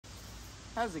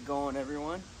How's it going,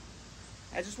 everyone?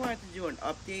 I just wanted to do an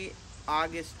update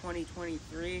August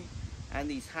 2023 on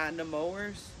these Honda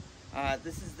mowers.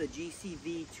 This is the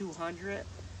GCV 200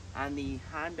 on the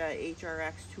Honda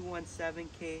HRX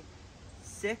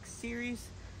 217K6 series.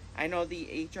 I know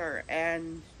the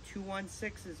HRN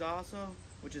 216 is also,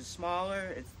 which is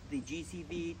smaller. It's the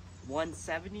GCV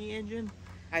 170 engine.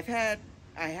 I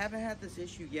haven't had this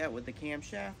issue yet with the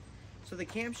camshaft. So the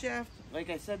camshaft, like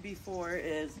I said before,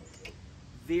 is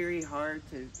very hard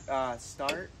to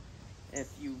start. If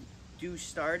you do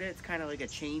start it, it's kind of like a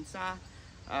chainsaw.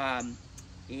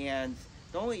 And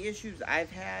the only issues I've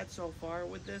had so far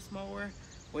with this mower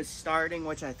was starting,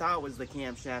 which I thought was the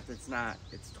camshaft. It's not.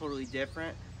 It's totally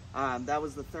different. That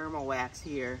was the thermal wax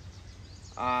here.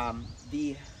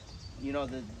 The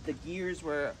gears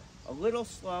were a little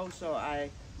slow, so I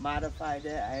modified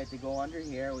it. I had to go under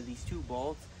here with these two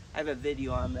bolts. I have a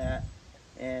video on that,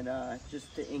 and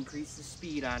just to increase the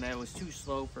speed on it. It was too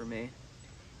slow for me.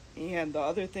 And the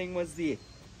other thing was the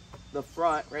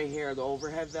front right here, the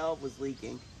overhead valve was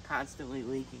leaking, constantly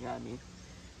leaking on me.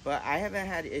 But I haven't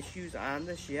had issues on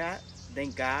this yet,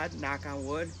 thank God, knock on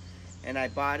wood. And I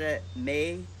bought it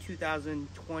May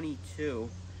 2022.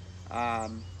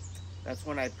 That's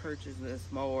when I purchased this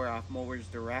mower off Mowers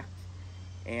Direct.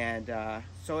 And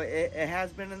so it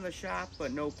has been in the shop,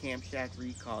 but no camshaft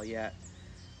recall yet.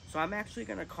 So I'm actually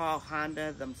going to call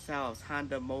Honda themselves,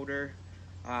 Honda Motor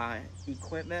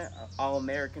Equipment, All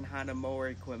American Honda Mower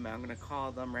Equipment. I'm going to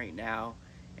call them right now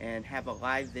and have a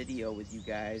live video with you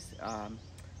guys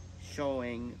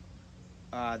showing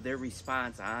their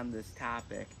response on this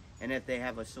topic and if they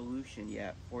have a solution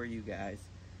yet for you guys.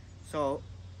 So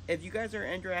if you guys are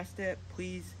interested,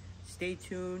 please stay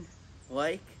tuned.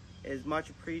 Like is much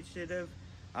appreciative.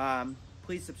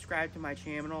 Please subscribe to my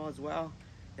channel as well.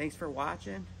 Thanks for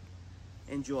watching.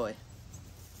 Enjoy.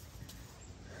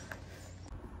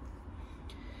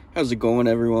 How's it going,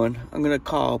 everyone? I'm gonna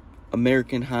call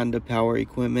American Honda Power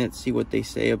Equipment, see what they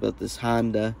say about this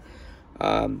Honda.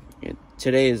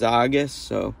 Today is August,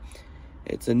 so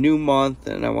it's a new month,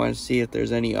 and I want to see if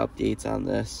there's any updates on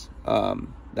this.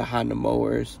 The Honda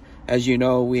mowers. As you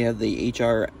know, we have the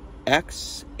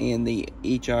HRX and the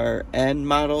HRN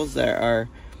models that are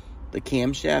the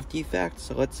camshaft defect.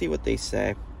 So let's see what they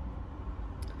say.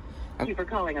 Thank you for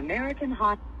calling American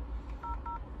Honda.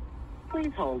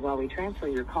 Please hold while we transfer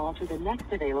your call to the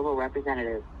next available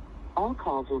representative. All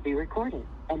calls will be recorded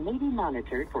and may be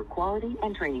monitored for quality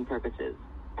and training purposes.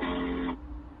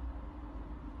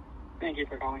 Thank you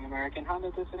for calling American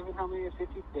Honda. This is how may I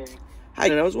assist you today? Hi,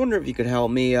 and I was wondering if you could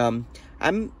help me. I'm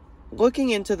looking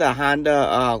into the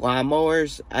Honda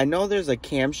lawnmowers. I know there's a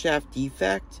camshaft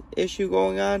defect issue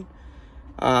going on.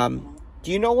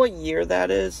 Do you know what year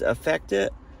that is affected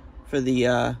for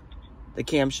the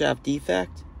camshaft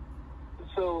defect?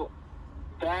 So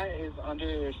that is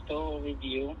under still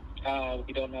review.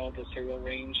 We don't know the serial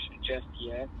range just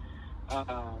yet.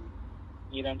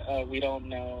 We don't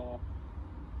know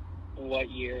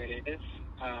what year it is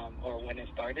or when it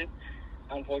started.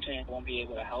 Unfortunately, I won't be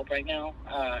able to help right now,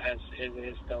 as it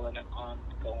is still an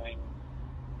ongoing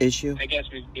issue. I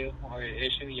guess review or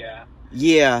issue. Yeah.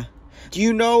 Yeah. Do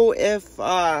you know if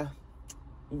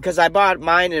because I bought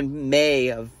mine in May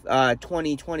of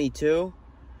 2022.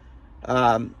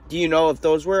 Do you know if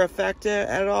those were affected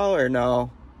at all or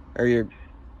no? Or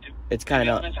it's kind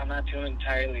of. To be honest, I'm not too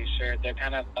entirely sure. They're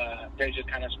kind of they're just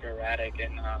kind of sporadic,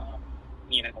 and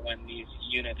when these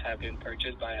units have been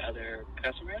purchased by other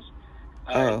customers,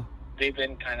 they've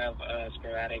been kind of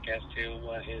sporadic as to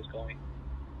what is going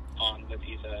on with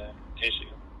these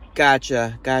issues.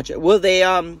 Gotcha. Will they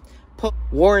put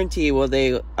warranty? Will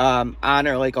they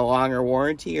honor like a longer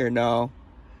warranty or no?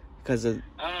 Because of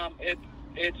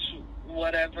it's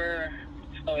whatever.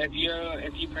 So if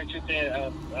you purchased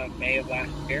it May of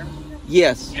last year,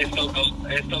 yes, it still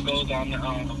goes on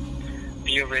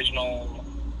the original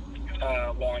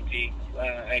warranty.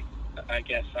 I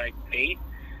guess like date.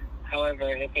 However,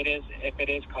 if it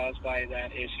is caused by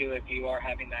that issue, if you are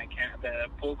having the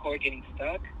pull cord getting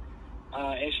stuck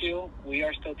issue, we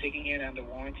are still taking it under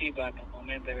warranty, but at the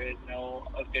moment there is no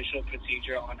official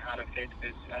procedure on how to fix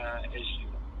this issue.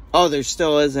 Oh, there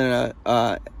still isn't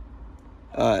a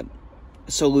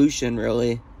solution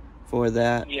really for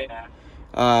that. Yeah.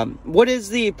 What is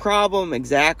the problem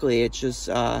exactly? It's just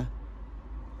hard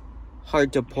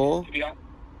to pull.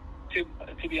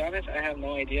 To be honest, I have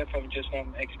no idea from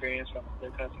experience from other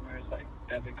customers like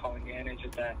that have been calling in. It's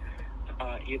just that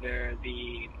either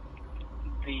the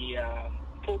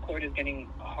pull cord is getting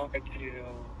hard to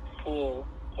pull,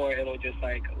 or it'll just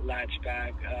like latch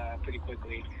back pretty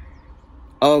quickly.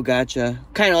 Oh, gotcha.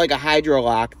 Kind of like a hydro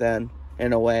lock then,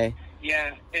 in a way.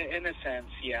 Yeah, in a sense,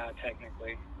 yeah,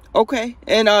 technically. Okay.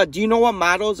 And do you know what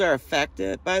models are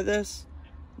affected by this?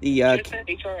 Just the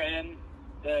HRN,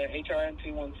 the HRN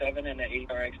 217 and the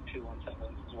HRX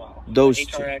 217 as well. Those the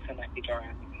HRX and the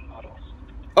HRN models.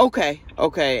 Okay.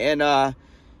 Okay. And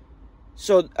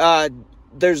so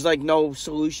there's like no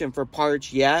solution for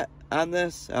parts yet on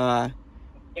this. Yeah.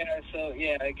 So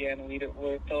yeah, again,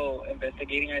 we're still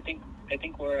investigating. I think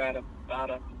we're at about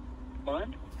a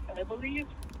month, I believe.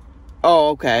 Oh,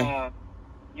 okay.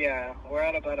 Yeah, we're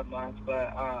at about a month,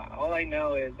 but all I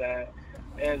know is that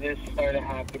this started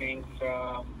happening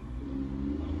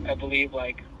from, I believe,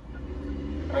 like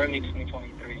early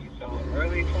 2023. So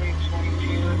early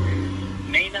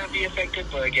 2022 may not be affected,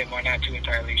 but again, we're not too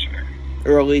entirely sure.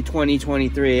 Early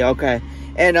 2023. Okay.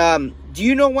 And do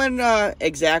you know when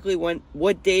exactly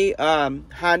what date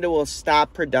Honda will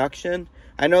stop production?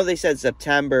 I know they said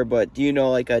September, but do you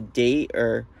know like a date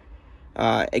or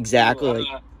exactly?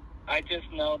 I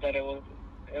just know that it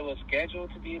was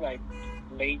scheduled to be like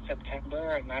late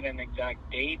September, and not an exact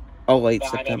date. Oh, late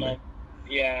September.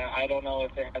 I don't know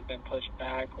if it has been pushed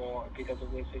back or because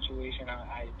of this situation.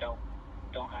 I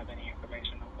don't have any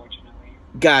information, unfortunately.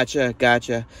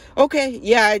 Gotcha. Okay,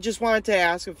 yeah, I just wanted to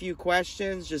ask a few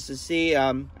questions just to see.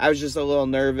 I was just a little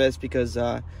nervous because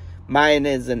mine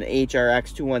is an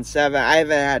HRX 217. I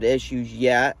haven't had issues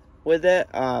yet with it,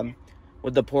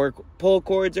 with the pull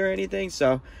cords or anything,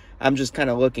 so I'm just kind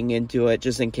of looking into it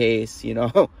just in case, you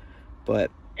know.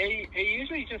 But it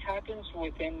usually just happens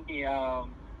within the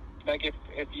like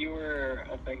if you were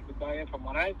affected by it, from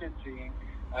what I've been seeing.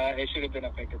 It should have been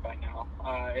affected by now.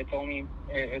 It's only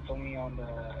on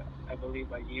the, I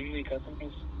believe, like usually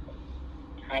customers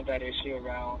have that issue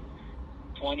around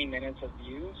 20 minutes of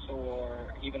use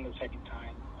or even the second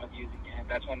time of using it.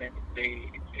 That's when they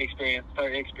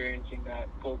start experiencing that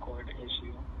pull cord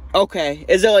issue. Okay.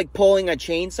 Is it like pulling a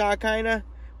chainsaw kind of?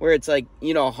 Where it's like,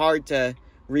 you know, hard to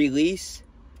release,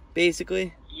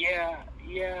 basically? Yeah.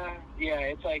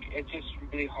 It's like, it's just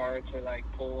really hard to like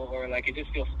pull, or like it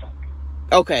just feels stuck.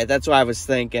 Okay, that's what I was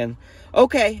thinking.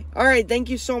 Okay, all right, thank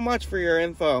you so much for your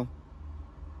info.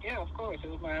 Yeah, of course, it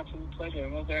was my absolute pleasure.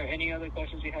 Was there any other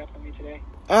questions you have for me today?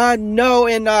 No,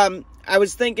 and I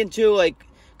was thinking too, like,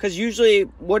 because usually,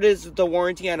 what is the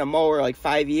warranty on a mower? Like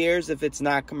 5 years if it's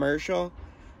not commercial?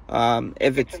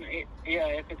 If it's an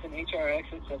HRX,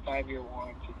 it's a 5-year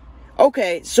warranty.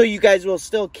 Okay, so you guys will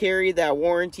still carry that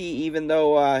warranty even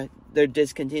though they're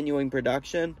discontinuing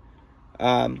production?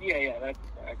 Yeah, that's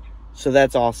correct. So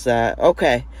that's all set.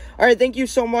 Okay. All right, thank you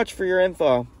so much for your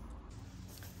info.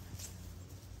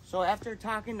 So after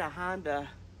talking to Honda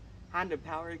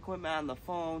Power Equipment on the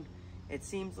phone, it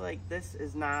seems like this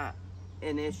is not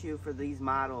an issue for these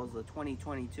models, the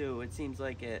 2022. It seems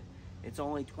like it's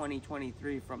only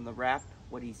 2023 from the rep,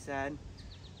 what he said.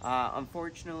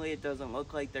 Unfortunately, it doesn't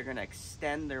look like they're going to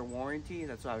extend their warranty.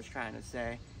 That's what I was trying to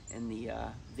say in the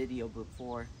video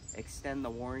before. Extend the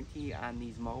warranty on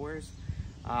these mowers.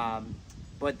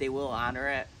 But they will honor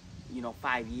it,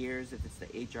 5 years if it's the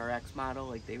HRX model,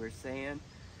 like they were saying.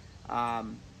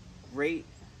 Great.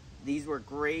 These were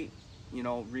great,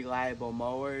 reliable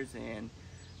mowers, and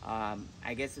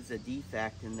I guess it's a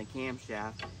defect in the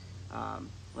camshaft.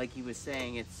 Like he was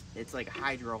saying, it's like a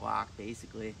hydro lock,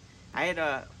 basically. I had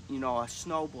a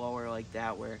snow blower like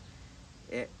that where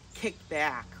it kicked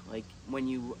back, like when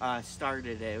you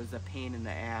started it. It was a pain in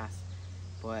the ass.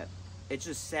 But it's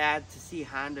just sad to see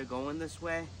Honda going this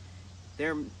way.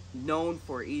 They're known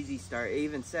for easy start. It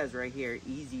even says right here,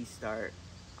 easy start,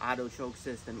 auto choke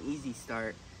system, easy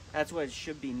start. That's what it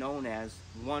should be known as,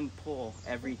 one pull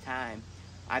every time.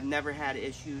 I've never had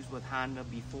issues with Honda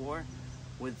before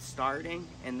with starting,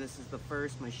 and this is the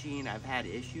first machine I've had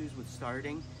issues with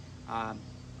starting,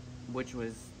 which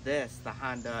was the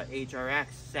Honda HRX,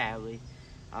 sadly,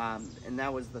 and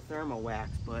that was the thermal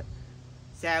wax. But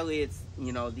sadly, it's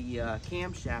the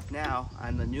camshaft now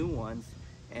on the new ones,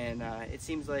 and it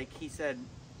seems like he said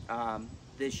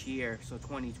this year, so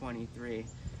 2023.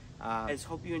 I just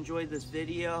hope you enjoyed this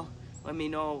video. Let me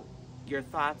know your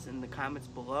thoughts in the comments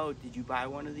below. Did you buy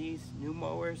one of these new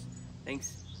mowers?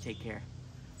 Thanks. Take care.